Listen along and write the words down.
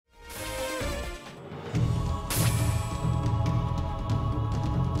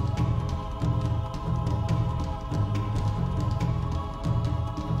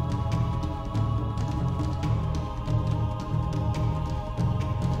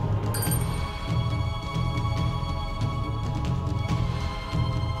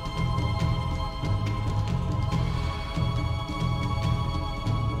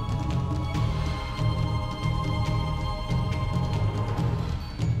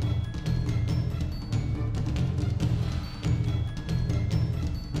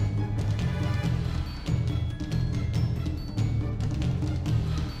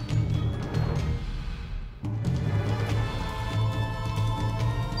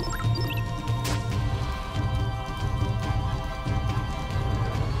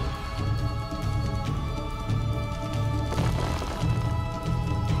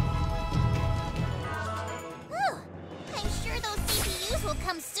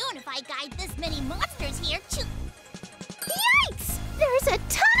soon if I guide this many monsters here. Yikes! There's a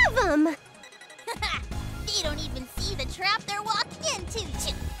ton of them! They don't even see the trap they're walking into.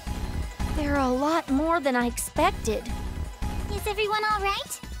 There are a lot more than I expected. Is everyone all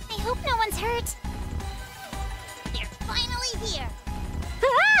right? I hope no one's hurt. They're finally here.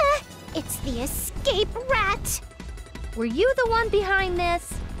 Ah! It's the escape rat! Were you the one behind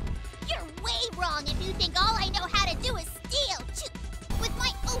this? You're way wrong if you think all I know how to do is steal. With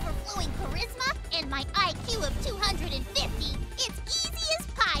my overflowing charisma and my IQ of 250, it's easy as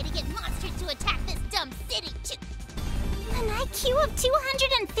pie to get monsters to attack this dumb city. An IQ of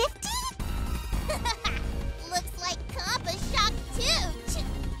 250? Looks like Kampa's shocked too.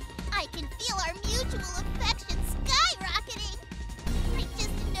 I can feel our mutual affection skyrocketing. I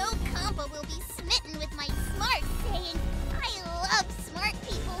just know Kampa will be smitten with my smart saying, I love smart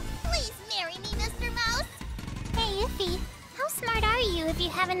people. Please marry me, Mr. Mouse. Hey, Iffy, how smart are you if you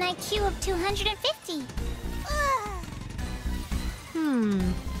have an IQ of 250?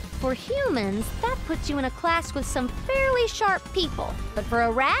 For humans, that puts you in a class with some fairly sharp people. But for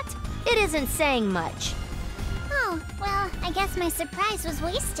a rat, it isn't saying much. Oh, well, I guess my surprise was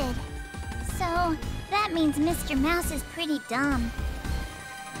wasted. So, that means Mr. Mouse is pretty dumb.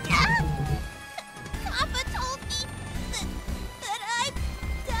 Kampa told me that I'm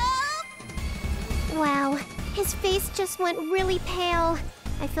dumb. Wow, his face just went really pale.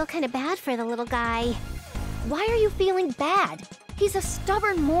 I feel kind of bad for the little guy. Why are you feeling bad? He's a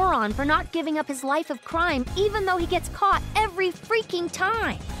stubborn moron for not giving up his life of crime even though he gets caught every freaking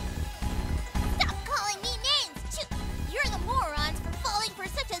time. Stop calling me names! You're the morons for falling for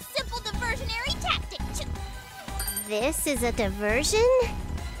such a simple diversionary tactic! This is a diversion?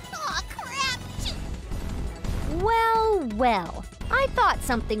 Aw, crap! Well, well. I thought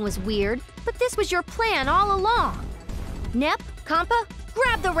something was weird, but this was your plan all along. Nep, Kampa,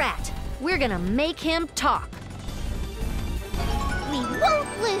 grab the rat. We're gonna make him talk. We won't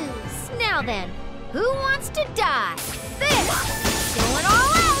lose! Now then, who wants to die? This! Going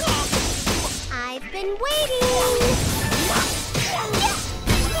all out! I've been waiting!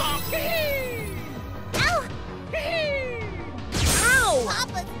 Ow! Ow!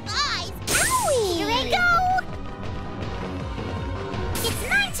 Papa's thighs! Owie! Here I go! It's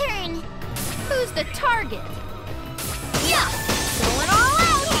my turn! Who's the target? Yeah! Going all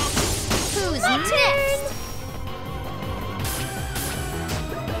out! Who's next?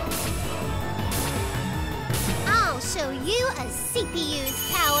 I'll show you a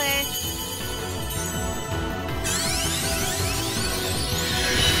CPU's power.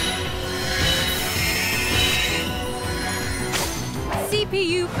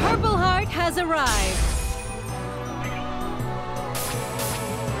 CPU Purple Heart has arrived.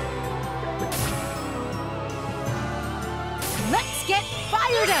 Let's get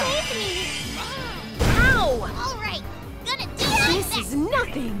fired up! Save me! Ow! All right, gonna do my This is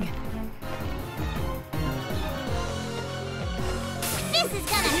nothing! This is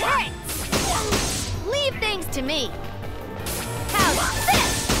gonna hurt! Leave things to me. How's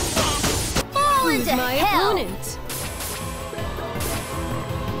this? Fall Who's into my hell! opponent?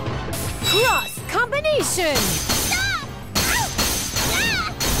 Cross combination! Stop! Ow!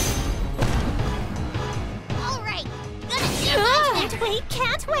 Ah! All right, gonna do my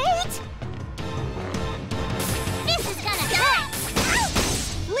Can't wait! This is gonna hurt!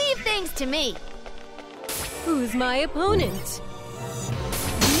 Leave things to me. Who's my opponent?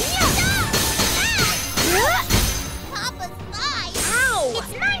 Papa's thighs! Ow!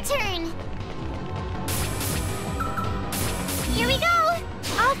 It's my turn! Here we go!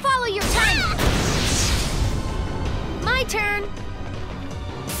 I'll follow your timing. My turn.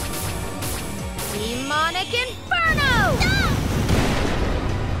 Demonic Inferno!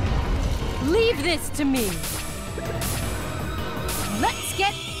 Leave this to me. Let's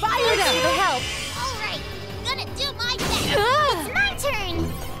get fired Thanks for the up! help. All right, gonna do my best! It's my turn!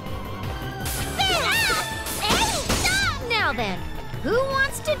 Stop! Now then, who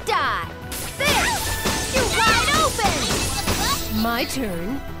wants to die? This! You're wide open! My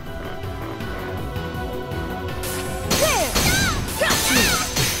turn. There! Got you!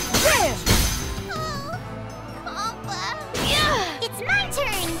 There! Oh, Kampa! It's my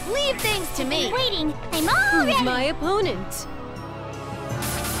turn! Leave things to me. Waiting, I'm all Who's ready! my opponent?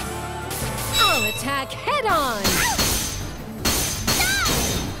 I'll attack head on!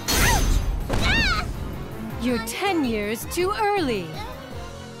 You're 10 years too early.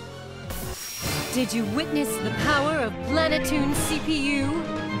 Did you witness the power of Planetoon CPU?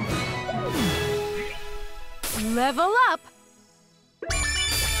 Level up!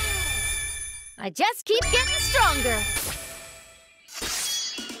 I just keep getting stronger.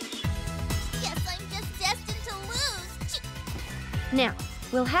 Now,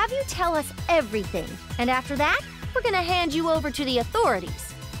 we'll have you tell us everything, and after that, we're gonna hand you over to the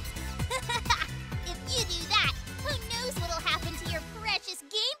authorities. If you do that, who knows what'll happen to your precious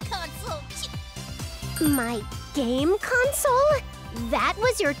game console? My game console? That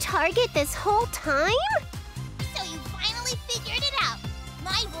was your target this whole time? So you finally figured it out.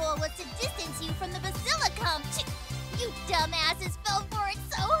 My rule was to distance you from the Basilicom. You dumbasses fell for it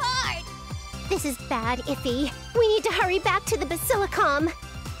so hard. This is bad, Iffy. We need to hurry back to the Basilicom.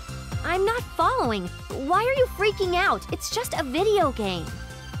 I'm not following. Why are you freaking out? It's just a video game.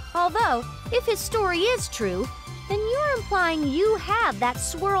 Although, if his story is true, then you're implying you have that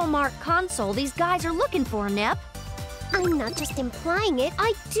swirl mark console these guys are looking for, Nep. I'm not just implying it,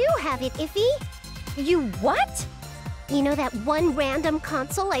 I do have it, Iffy. You what? You know that one random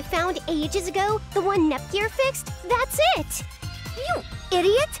console I found ages ago? The one Nepgear fixed? That's it! You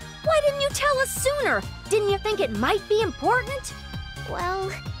idiot! Why didn't you tell us sooner? Didn't you think it might be important?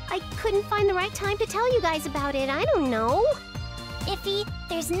 Well, I couldn't find the right time to tell you guys about it. I don't know. Iffy,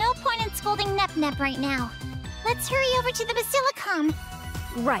 there's no point in scolding Nep right now. Let's hurry over to the Basilicom.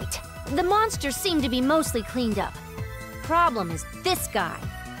 Right. The monsters seem to be mostly cleaned up. Problem is this guy.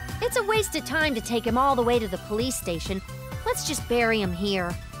 It's a waste of time to take him all the way to the police station. Let's just bury him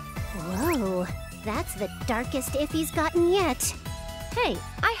here. Whoa, that's the darkest Iffy's gotten yet. Hey,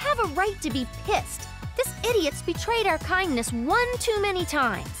 I have a right to be pissed. This idiot's betrayed our kindness one too many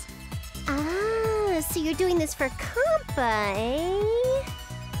times. Ah, so you're doing this for Compa, eh?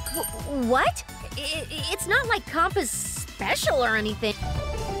 What? It's not like Compa's special or anything,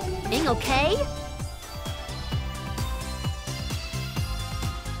 okay?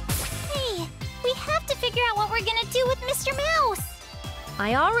 Hey, we have to figure out what we're gonna do with Mr. Mouse.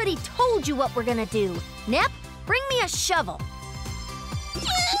 I already told you what we're gonna do. Nep, bring me a shovel.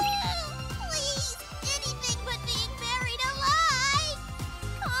 Please, anything but being buried alive.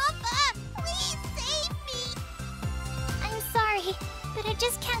 Compa, please save me. I'm sorry, but I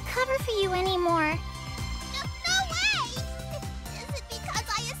just can't cover for you anymore. No way! Is it because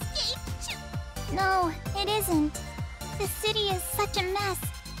I escaped? No, it isn't. The city is such a mess,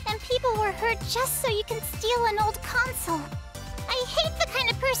 and people were hurt just so you can steal an old console. I hate the kind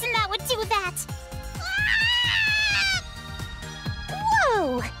of person that would do that.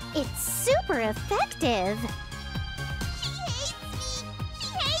 Whoa, it's super effective. She hates me! She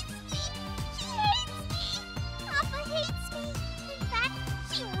hates me! She hates me! Papa hates me! In fact,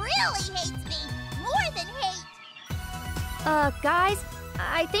 she really hates me! More than hate! Guys,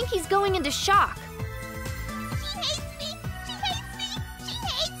 I think he's going into shock. She hates me! She hates me! She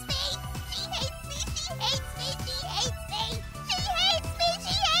hates me! She hates me! She hates me! She hates me! She hates me!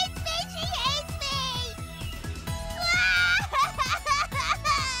 She hates me! She hates me!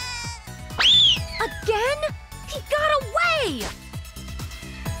 Again? He got away!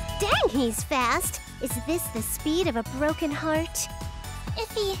 Dang, he's fast. Is this the speed of a broken heart?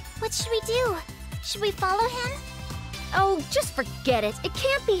 Iffy, what should we do? Should we follow him? Oh, just forget it. It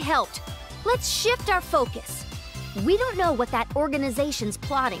can't be helped. Let's shift our focus. We don't know what that organization's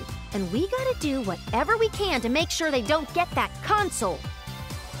plotting, and we gotta do whatever we can to make sure they don't get that console.